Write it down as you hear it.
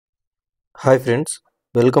Hi friends,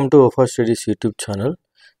 welcome to Offer Studies YouTube channel.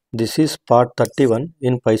 This is part 31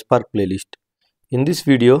 in PySpark playlist. In this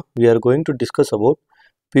video, we are going to discuss about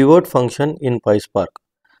pivot function in PySpark.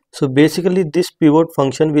 So basically this pivot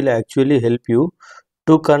function will actually help you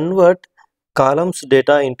to convert columns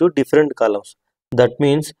data into different columns. That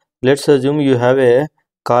means let's assume you have a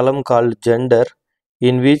column called gender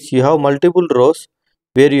in which you have multiple rows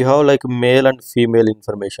where you have like male and female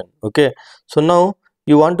information. Okay, so now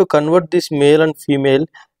you want to convert this male and female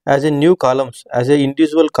as a new columns, as a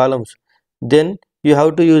individual columns, then you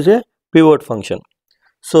have to use a pivot function.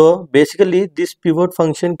 So basically this pivot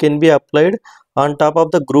function can be applied on top of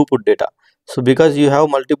the grouped data. So because you have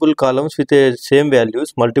multiple columns with a same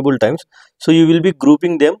values multiple times, so you will be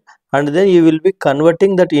grouping them and then you will be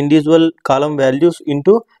converting that individual column values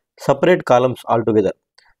into separate columns altogether.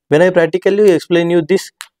 When I practically explain you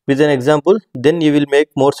this with an example, then you will make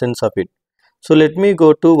more sense of it. So let me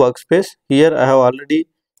go to workspace. Here I have already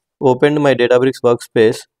opened my databricks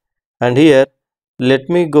workspace, and here let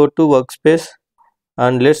me go to workspace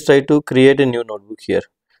and let's try to create a new notebook here.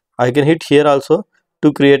 I can hit here also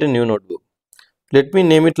to create a new notebook. Let me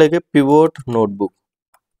name it like a pivot notebook,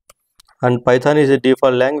 and Python is a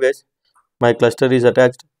default language. My cluster is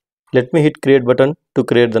attached. Let me hit create button to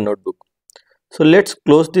create the notebook. So let's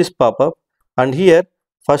close this pop-up, and here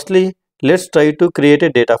firstly let's try to create a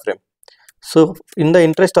data frame. So in the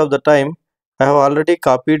interest of the time, I have already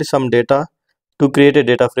copied some data to create a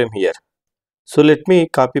data frame here. So let me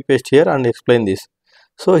copy paste here and explain this.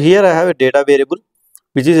 So here I have a data variable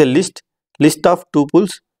which is a list of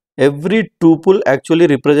tuples. Every tuple actually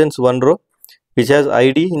represents one row which has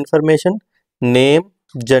ID information, name,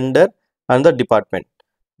 gender and the department.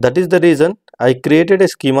 That is the reason I created a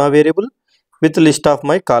schema variable with list of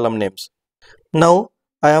my column names. Now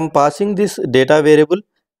I am passing this data variable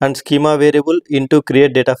and schema variable into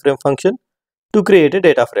create data frame function to create a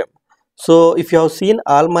data frame. So if you have seen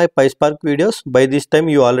all my PySpark videos, by this time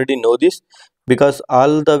you already know this, because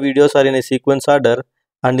all the videos are in a sequence order,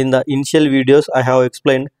 and in the initial videos I have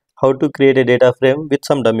explained how to create a data frame with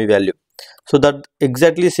some dummy value. So that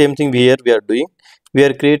exactly same thing here we are doing. We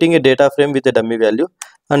are creating a data frame with a dummy value,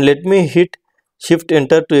 and let me hit shift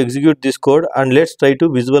enter to execute this code, and let's try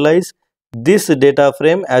to visualize this data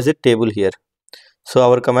frame as a table here. So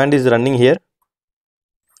our command is running here.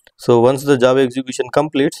 So once the job execution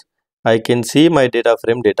completes, I can see my data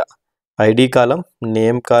frame data: ID column,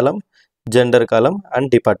 name column, gender column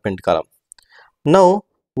and department column. Now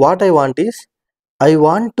what I want is, I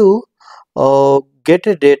want to get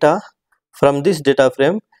a data from this data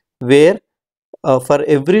frame where for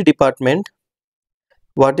every department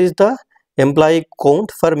what is the employee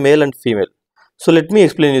count for male and female. So let me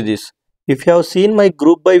explain you this. If you have seen my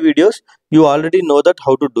group by videos, you already know that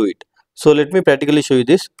how to do it. So let me practically show you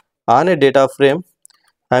this. On a data frame,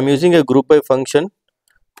 I am using a group by function.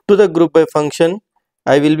 To the group by function,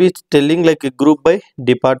 I will be telling like a group by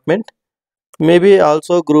department, maybe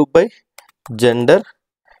also group by gender,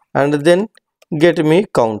 and then get me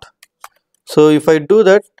count. So if I do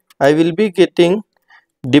that, I will be getting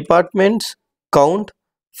departments count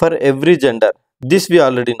for every gender. This we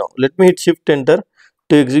already know. Let me hit shift enter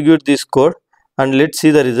to execute this code, and let's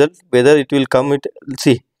see the result whether it will come.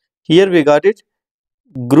 See, here we got it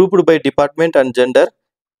grouped by department and gender.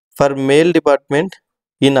 For male department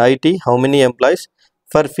in IT, how many employees?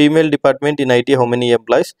 For female department in IT, how many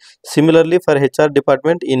employees? Similarly for HR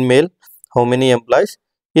department, in male how many employees,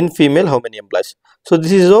 in female how many employees. So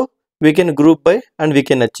this is how we can group by and we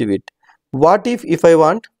can achieve it. What if I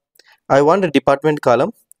want a department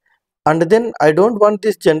column, and then I don't want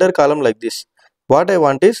this gender column like this. What I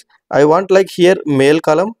want is, I want like here male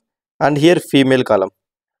column and here female column.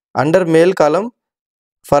 Under male column,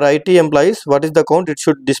 for IT employees, what is the count it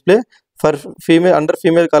should display? For female, under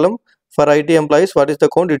female column, for IT employees, what is the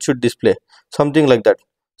count it should display? Something like that.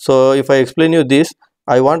 So if I explain you this,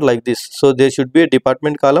 I want like this. So there should be a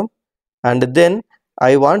department column, and then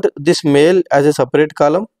I want this male as a separate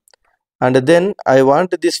column, and then I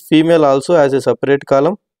want this female also as a separate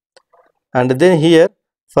column, and then here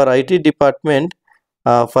for IT department,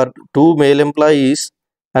 for 2 male employees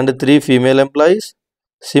and 3 female employees.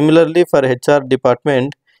 Similarly for HR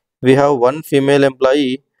department, we have 1 female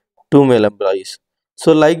employee, 2 male employees.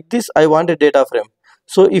 So like this I want a data frame.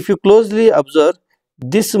 So if you closely observe,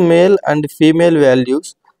 this male and female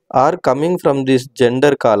values are coming from this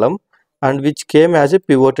gender column, and which came as a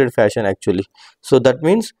pivoted fashion actually. So that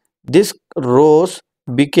means this rows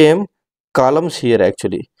became columns here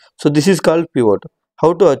actually. So this is called pivot.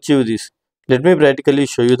 How to achieve this? Let me practically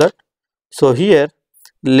show you that. So here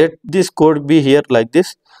let this code be here like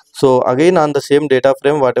this. So again on the same data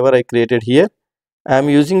frame whatever I created here, I am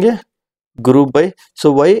using a group by.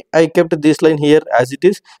 So why I kept this line here as it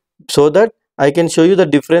is, so that I can show you the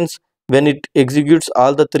difference when it executes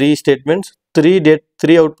all the three statements, three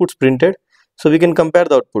outputs printed, so we can compare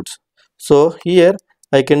the outputs. So here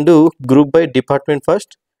I can do group by department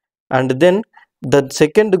first, and then the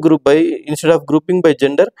second group by, instead of grouping by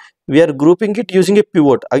gender, we are grouping it using a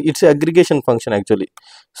pivot. It's an aggregation function actually.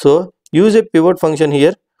 So use a pivot function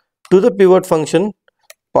here. To the pivot function,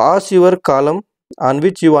 pass your column on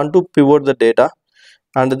which you want to pivot the data,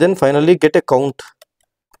 and then finally get a count,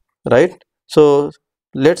 right? So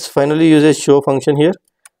let's finally use a show function here,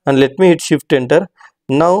 and let me hit shift enter.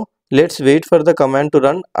 Now let's wait for the command to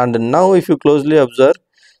run, and now if you closely observe,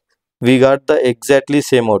 we got the exactly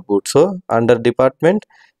same output. So under department,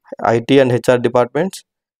 IT and HR departments,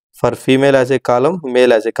 for female as a column,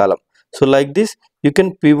 male as a column. So like this you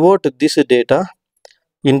can pivot this data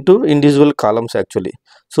into individual columns actually.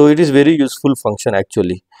 So it is very useful function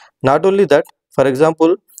actually. Not only that, for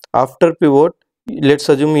example, after pivot, let's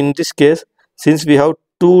assume in this case, since we have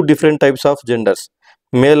two different types of genders,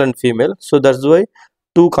 male and female, so that's why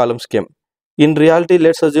two columns came. In reality,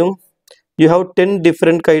 let's assume you have 10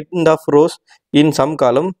 different kind of rows in some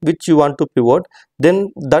column which you want to pivot,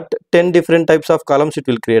 then that 10 different types of columns it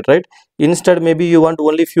will create, right? Instead maybe you want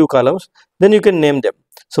only few columns, then you can name them.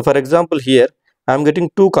 So for example here I am getting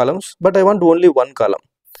two columns, but I want only one column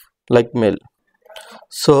like male.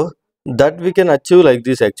 So that we can achieve like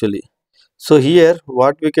this actually. So here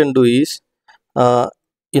what we can do is,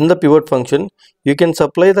 in the pivot function you can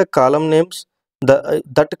supply the column names,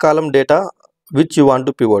 that column data which you want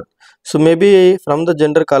to pivot. So maybe from the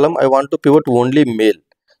gender column I want to pivot only male,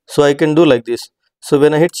 so I can do like this. So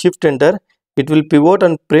when I hit shift enter, it will pivot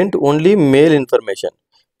and print only male information,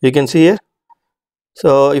 you can see here.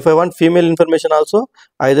 So if I want female information also,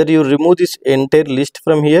 either you remove this entire list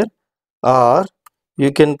from here, or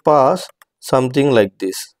you can pass something like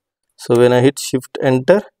this. So when I hit shift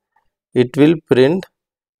enter, it will print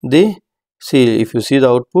the, see, if you see the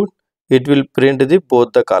output, it will print the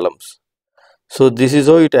both the columns. So this is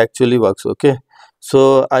how it actually works. Okay,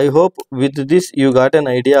 so I hope with this you got an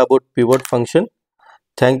idea about pivot function.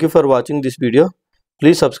 Thank you for watching this video.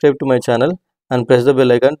 Please subscribe to my channel and press the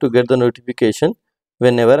bell icon to get the notification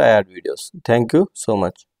whenever I add videos. Thank you so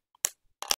much.